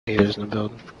Here's in the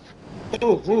building.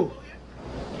 Ooh.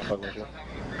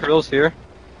 Girls here.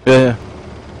 Yeah.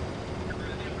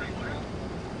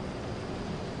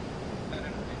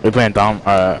 We playing respawn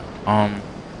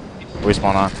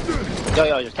on.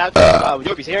 Yo, captain.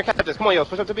 Yo, be here, captain. Come on, yo,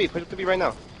 push up to B. Push up to B right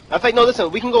now. In fact, no, listen,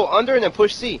 we can go under and then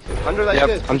push C. Under like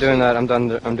this. I'm doing that. I'm doing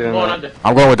that. Under.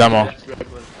 I'm going with demo. Alright,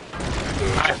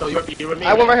 so you're with me.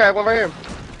 I went right here.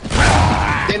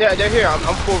 They're here.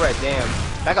 I'm full red. Damn.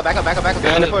 Back up.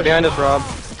 Behind us, Rob.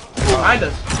 Behind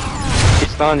us.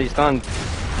 He's stunned.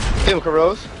 Hit him,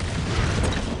 Caros.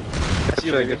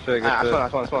 Good shit. Got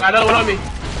another one on me.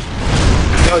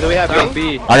 Yo, do we have Down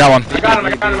B? B. I got one. I got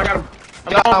him.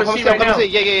 I'm going for C right now.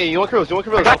 Yeah. You want Caros? I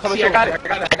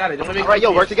got it. Don't let me. Alright,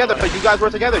 yo, work together. You guys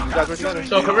work together.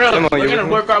 So, Kirill, we're gonna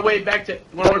work our way back to.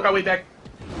 We're gonna work our way back.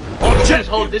 Oh, just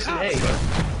hold this and A.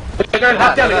 We're gonna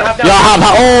hop down. Yo, hop. Yeah,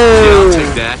 I'll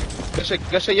take that.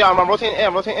 Good shit, yo, I'm rotating A.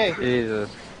 Jesus.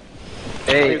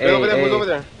 Who's over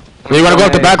there? You wanna go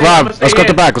up the back, Rob? Let's go up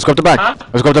the back. Huh?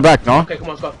 Let's go up the back, no? Okay, come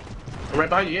on, let's go. I'm right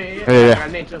behind you. Yeah. Yeah. I got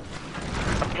a name too.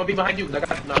 I'm gonna be behind you because I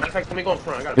got. No, matter of fact, let me go in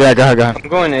front. I got it. Yeah, go ahead. I'm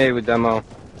going A with demo.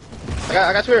 I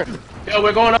got you here. Yo,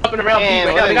 we're going up and around. Man,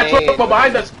 They got turbo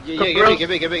behind us. Yeah, give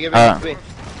me.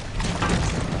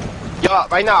 Yo,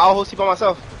 right now, I'll hold C by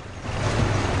myself.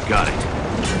 Got it.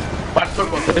 Watch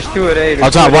turbo. There's two at A.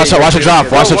 Watch out, watch the drop.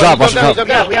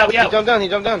 He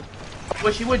jumped down.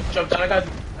 Wish he would jump down. I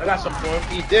got something for him.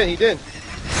 He did. He's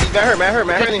mad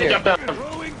hurt in here. Jump down.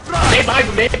 They behind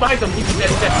him. He's dead.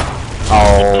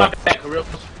 Oh. My back, Kirill.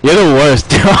 You're the worst.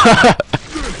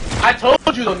 I told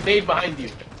you to nade behind you.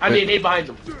 I mean, nade behind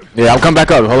him. Yeah, I'll come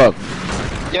back up. Hold up.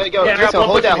 Yo, listen,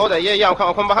 hold that. Yeah, I'm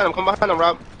coming behind him,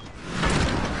 Rob.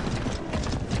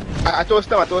 I threw a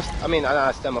stem. I mean,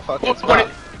 I stem a fucking spot.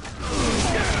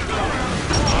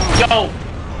 Yo! Oh,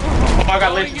 I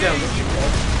got lynched down.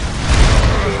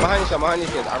 Behind you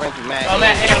guys. I ran through mad. I'm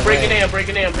at A. I'm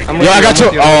breaking A. Yo, I got you.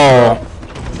 Oh.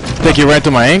 Think you ran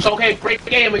through my ankle? Okay, break the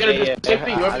game. We're gonna do the same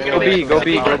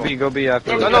thing. Go B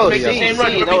after. No, B. C.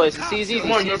 No, it's C is easy.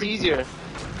 C is easier.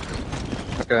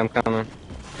 Okay, I'm coming.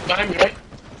 Behind me, right?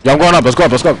 Yo, I'm going up. Let's go.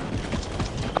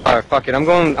 Alright, fuck it. I'm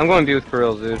going B with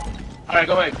Kirill, dude. Alright,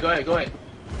 go ahead.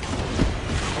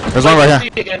 There's one right here. C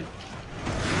again.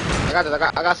 I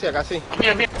got C. I'm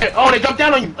here. Oh, they jumped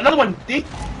down on you. Another one, D.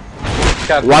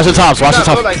 Watch the tops. Not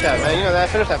like that, man. You know that.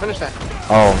 Finish that.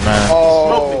 Oh, man.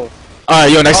 Oh.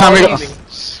 Alright, yo, next time we go. Easy.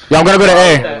 Yo, I'm gonna go to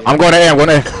A. I'm going to A.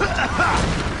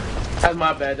 That's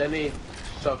my bad. That name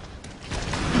sucked.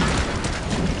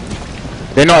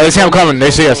 They know. They see I'm coming. They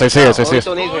see us. We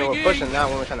still need when we're pushing, not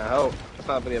when we're trying to help. It's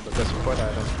not really a good support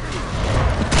item.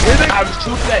 I was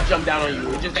true to that jump down on you.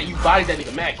 It's just that you bodied that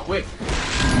nigga mad quick.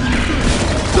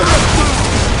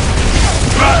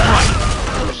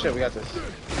 Oh shit, we got this.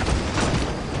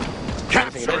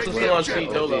 Mental still on C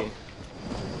Dolo.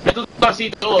 Mental on C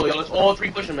Dolo, yo. Let's all three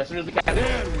push him as soon as we can.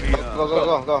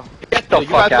 Go. Get the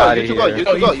fuck out of here.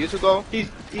 You two go. He's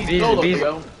Dolo,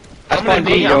 yo. I'm fine, gonna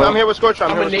nade him. I'm here with Scorcher.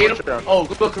 I'm gonna nade him. Oh,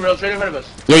 good, Kirill, straight in front of us.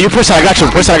 Yo, you push that. I got you.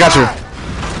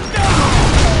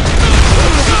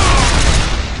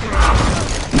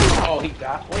 Oh, he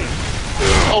got. Wait.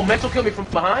 Oh, mental killed me from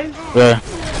behind? Yeah.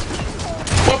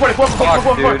 440.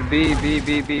 Fuck, dude. B.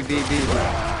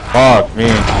 Fuck me.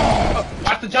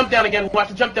 Watch the jump down again.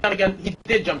 He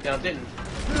did jump down, didn't he?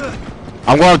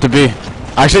 I'm going up to B.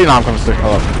 Actually, no, I'm coming to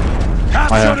Hold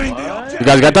up. You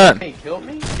guys got that? He killed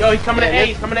me? Yo, he's coming to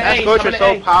A. That Scorcher's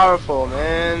so powerful,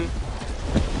 man.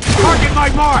 Target my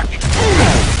mark!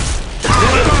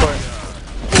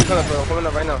 Coming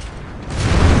up right now.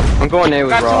 I'm going A with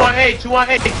Got Rob. 2 on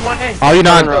A. Oh, you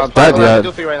not dead yet?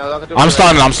 I'm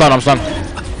stunned.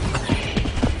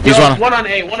 He's Yo, running. one on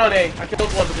A. I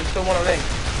killed one, but there's still one on A.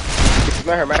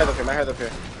 My hair up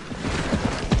here.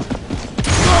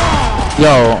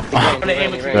 Yo. I'm gonna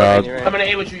aim with you. God. I'm gonna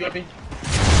aim with you, Yuppie.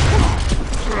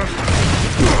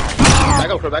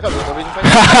 Back up.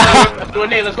 Let's do a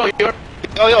nade. Let's go, Europe.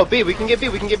 Yo, B, we can get B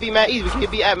mad easy. We can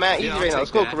get B at mad easy right now. Let's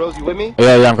go, Caros, you with me?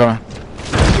 Yeah, I'm coming.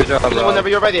 Good job, Rob. Whenever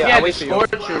you're ready, Yeah, I'll wait for you.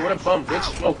 Scorcher. What a bum, bitch.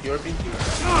 Smoke, Europe.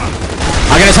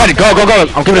 I'm gonna set it. Go. I'm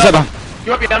keeping the set down.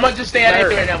 Europe, I'm gonna just stay at A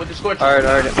right now with the Scorcher.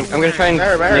 Alright. I'm gonna try and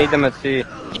nade them at C.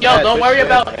 Yo, don't worry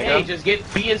about A. Just get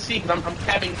B and C, because I'm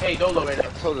capping A Dolo right now.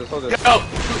 Hold this.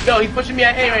 Yo, he's pushing me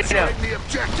at A right now.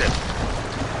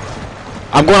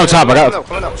 I'm going up top. I got.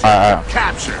 Coming up. Alright.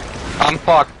 Capture. I'm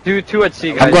fucked. Two at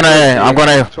C, guys. I'm going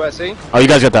to A. Two at C. Oh, you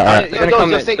guys got that. Alright. They're gonna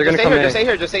come in. They're gonna come in.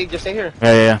 Just stay here.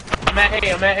 Yeah. I'm at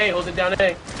A. Hold it down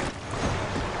A.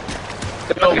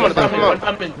 Yo, one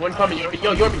coming. Yo,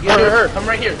 Yorby, Hurt. I'm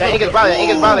right here. That Inga's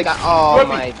brother got. Oh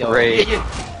my god. Great.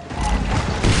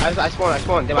 I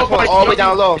spawned. Damn, I spawned all the way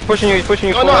down low. He's pushing you.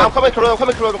 No, I'm coming corrode.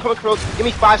 Give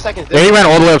me 5 seconds. Yeah, he ran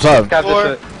all the way up top. Cap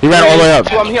this shit. He ran all the way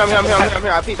up. I'm here.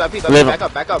 I peep.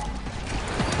 Back up.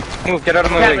 Move, get out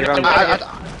of my way. Get out of my way.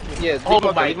 Yeah, Oh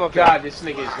my god, this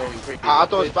nigga is going crazy. I'll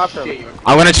throw a spot for him.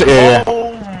 I'm gonna yeah.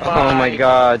 Oh my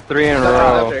god, 3 in a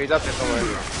row. He's up there somewhere.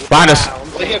 Behind us.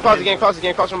 He's getting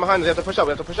cross from behind us. We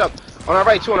have to push up. On our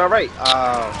right, 2 on our right.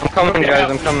 I'm coming,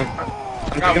 guys. I'm coming.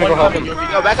 I'm just gonna go help him. Yo,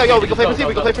 back up, we can play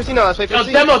for C now. Let's play for Yo,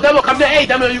 C. Demo, come to A.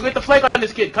 Demo, you get the flank on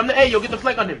this kid. Come to A, you'll get the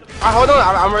flank on him. Alright, hold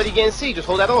on. I'm already getting C. Just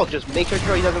hold that off. Just make sure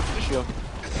he doesn't push you.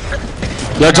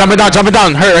 Yo, jumping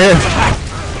down. Hurt here.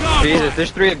 Jesus,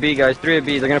 there's 3 at B, guys. 3 at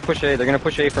B. They're gonna push A. They're gonna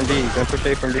push A from B.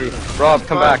 Rob,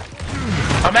 come back.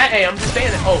 I'm at A. I'm just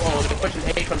saying it. Oh, they're pushing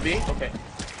A from B? Okay.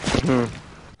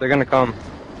 They're gonna come.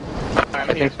 Alright,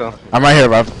 I think so. I'm right here,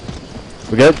 Rob.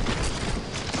 We good?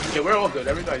 Yeah, we're all good.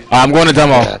 Everybody's good. I'm going to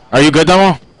demo. Yeah. Are you good,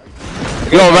 demo?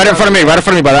 Yo, right in front of me by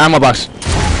the ammo box.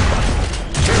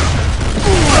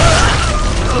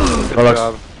 Good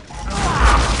job.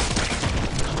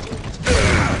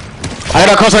 I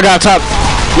got a close, I got top.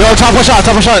 Yo, top one shot.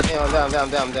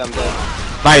 Damn.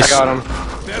 Nice. I got him.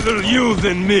 Better you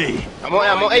than me. I'm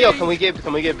on. Hey, yo, can we get B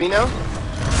now?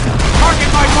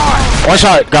 Target my mark. One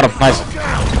shot, got him. Nice.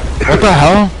 What the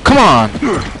hell? Come on.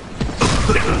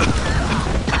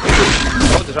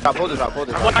 Hold this drop.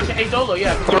 I'm watching A Dolo,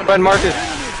 yeah. Red Marcus.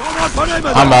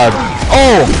 I'm bad.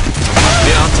 Oh!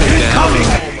 Yeah, I'll take that.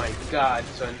 Oh my god,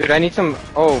 son. Dude, I need some.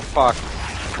 Oh, fuck.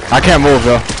 I can't move,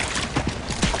 though.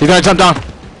 He's gonna jump down.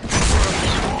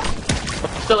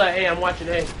 I'm still at A, I'm watching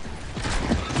A.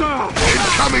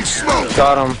 Incoming smoke.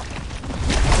 Got him.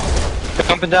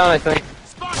 Jumping down, I think.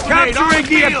 Capturing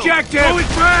the objective. Going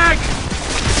back.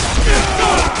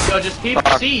 Yo, just keep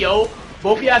C, yo.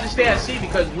 Both of you have to stay at C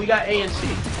because we got A and C.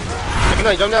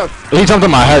 No, jump down. He jumped in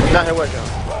my head. Not here, what, yo?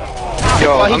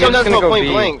 Yo, Oh, he I'm jumped just down gonna to a go point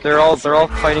B. blank. They're all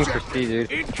fighting for C,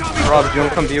 dude. Rob, do you wanna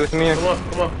come B with me? Come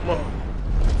on.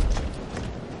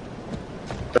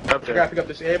 I gotta pick up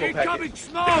this ammo package.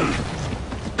 Come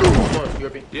on,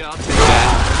 European. Yeah, I'll take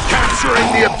that. Capturing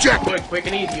the objective. Quick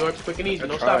and easy, York. Quick and easy.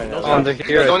 No stopping. No Oh, stopping. they're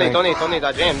here. Donate,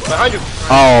 that jam. Behind you.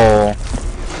 Oh.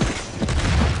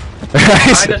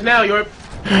 Behind us now, York.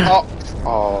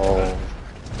 Oh.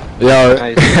 Yo,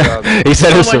 Nice, good job. he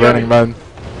said it's running, man.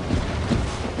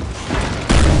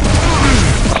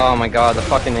 Oh my god, the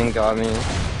fucking ink got me.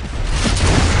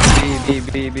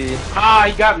 B. Ah,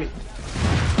 he got me.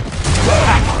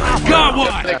 Got one.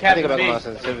 They I think captured about B. my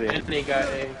sensitivity. And they got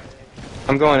A.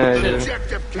 I'm going A, dude. We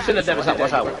shouldn't have devastated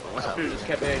What's up? that. Just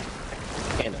kept A.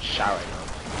 In the shower right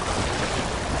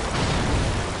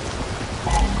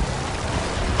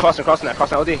now. Crossing that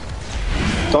OD.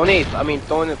 Donate,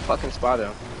 throwing the fucking spotter.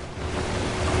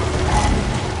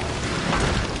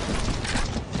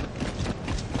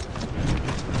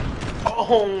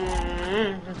 Oh.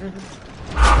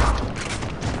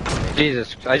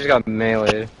 Jesus, I just got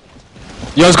meleeed.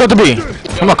 Yo, let's go to B.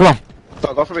 Come on.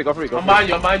 Go for it. I'm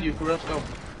behind you. For real, go.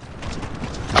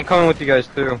 I'm coming with you guys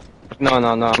too. No,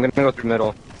 I'm gonna go through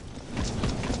middle.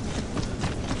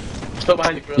 Still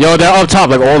behind you, for real. Yo, they're up top,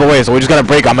 like all the way, so we just gotta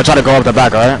break. I'm gonna try to go up the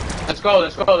back, alright? Let's go.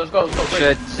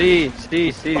 Break. Shit,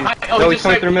 C. Oh, No, he he's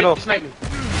coming through middle. He sniped me.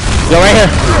 Yo, right here.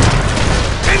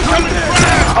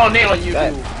 Oh, nail on you.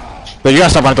 Yo, you gotta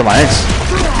stop running through my eggs.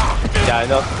 Yeah, I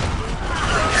know.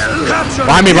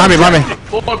 Behind me.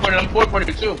 I'm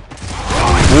 4-pointed too.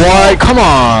 What? Come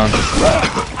on.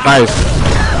 Nice.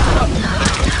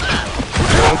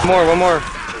 One more.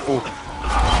 Ooh.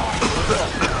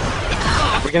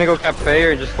 We're gonna go cafe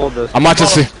or just hold this? I'm watching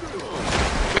C.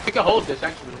 We can hold this,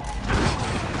 actually.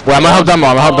 Wait, I'm gonna help demo.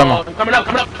 I'm coming up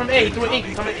from A. He threw an ink.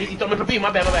 He threw me from B. My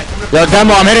bad. Yo,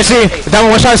 demo, I'm hitting C. Demo,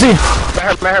 one shot C. My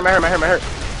hurt.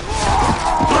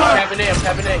 I'm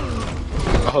tapping A.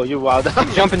 Oh, you wild.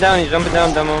 He's jumping down,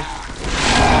 demo.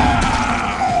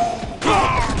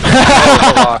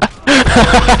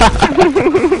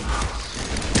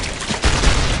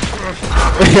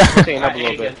 Taking up a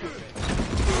little bit.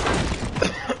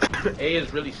 A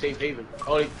is really safe haven.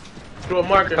 Oh, he threw a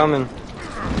marker. Coming. Yo,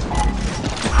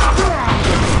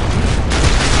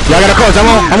 I gotta close. One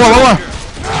more.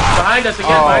 Behind us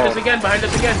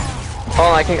again. Hold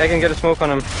on, I can get a smoke on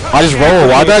him. I just roll.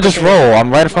 Why did I just roll?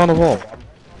 I'm right in front of the wall.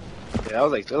 Yeah, that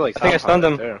was like I think I stunned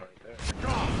him. there.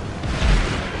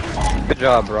 Good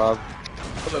job, Rob.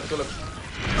 Good look.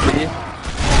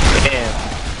 Damn.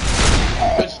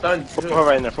 Good stun. Four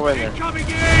right in there.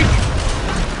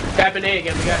 Tapping A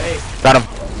again. We got A. Got him.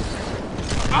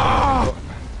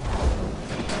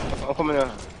 I'm coming in.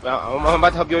 I'm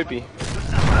about to help you, AP.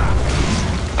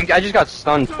 I just got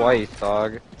stunned twice,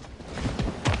 dog.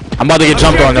 I'm about to get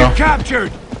jumped on though.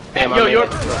 Captured. Damn, Yo, I you're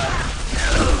made it.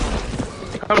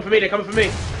 they're coming for me. They're coming for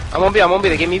me. I'm on B. I'm on B.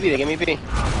 They gave me B. They gave me B.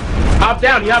 Hop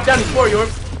down. He hopped down. He's 4, York.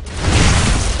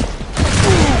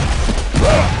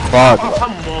 Fuck. Oh,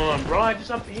 come on, bro. I just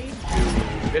up-aimed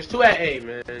you. There's 2 at A,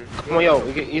 man. Come on, yo.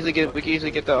 We can easily get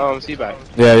the C back.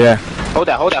 Yeah, yeah. Hold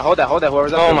that. Whoever's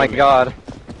up there. Oh my god.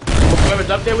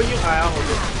 Whoever's up there with you, alright, I'll hold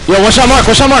it. Yo, one shot mark.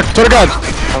 Swear to God.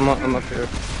 I'm up here.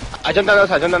 I jumped down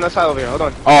the other side over here. Hold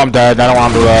on. Oh, I'm dead. I don't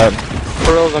want to do that.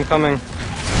 Pearls, I'm coming.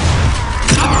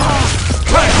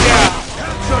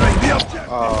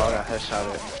 Oh, I got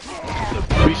headshotted.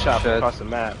 3 shots Shit. across the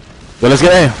map. Yo, let's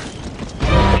get A.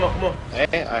 Come on.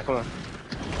 Hey, alright, come on.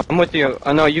 I'm with you.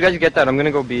 Oh no, you guys get that. I'm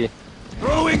gonna go B.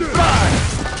 Throwing fire.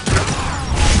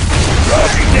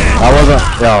 I wasn't.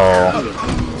 Yo.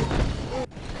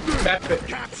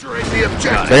 Capturing the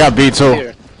objective. They got B too.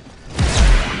 Here.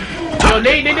 Yo,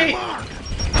 Nate. Yo,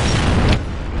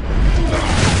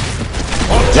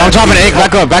 I'm dropping A.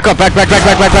 Back up. Back.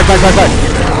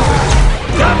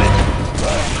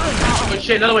 Oh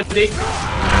shit, another one, Nate.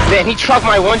 Man, he trucked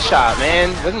my 1 shot,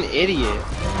 man. What an idiot.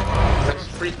 That's a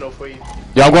free throw for you.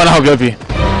 Yo, I'm going to help Yopi.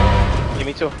 Give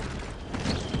me 2.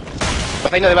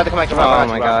 But I know they're about to come back to Oh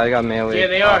my god, I got melee. Yeah,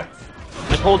 they are.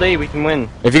 Just hold A, we can win.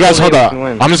 If you guys hold A, we up, can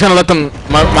win. I'm just gonna let them.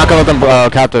 I'm not gonna let them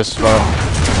cap this, bro.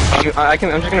 I'm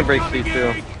just gonna break C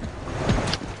too.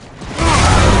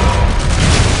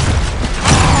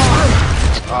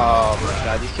 Oh my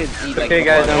god, these kids eat like. Okay,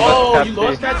 guys, I'm Oh, about you to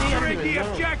lost cap that, D? I Capturing didn't the even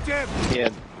know. objective. Yeah,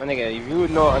 my nigga, if you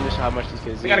would know understand how much these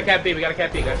kids We eat. got a cap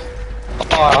B, guys.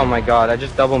 Oh my god, I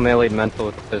just double meleeed mental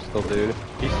with the pistol, dude.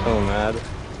 He's so mad.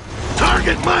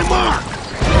 Target my mark.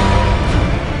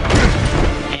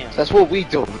 That's what we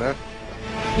do, man.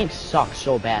 Team sucks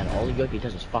so bad. All Yogi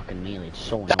does is fucking melee. It's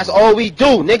so annoying. That's all we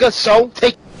do, nigga. So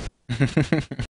take.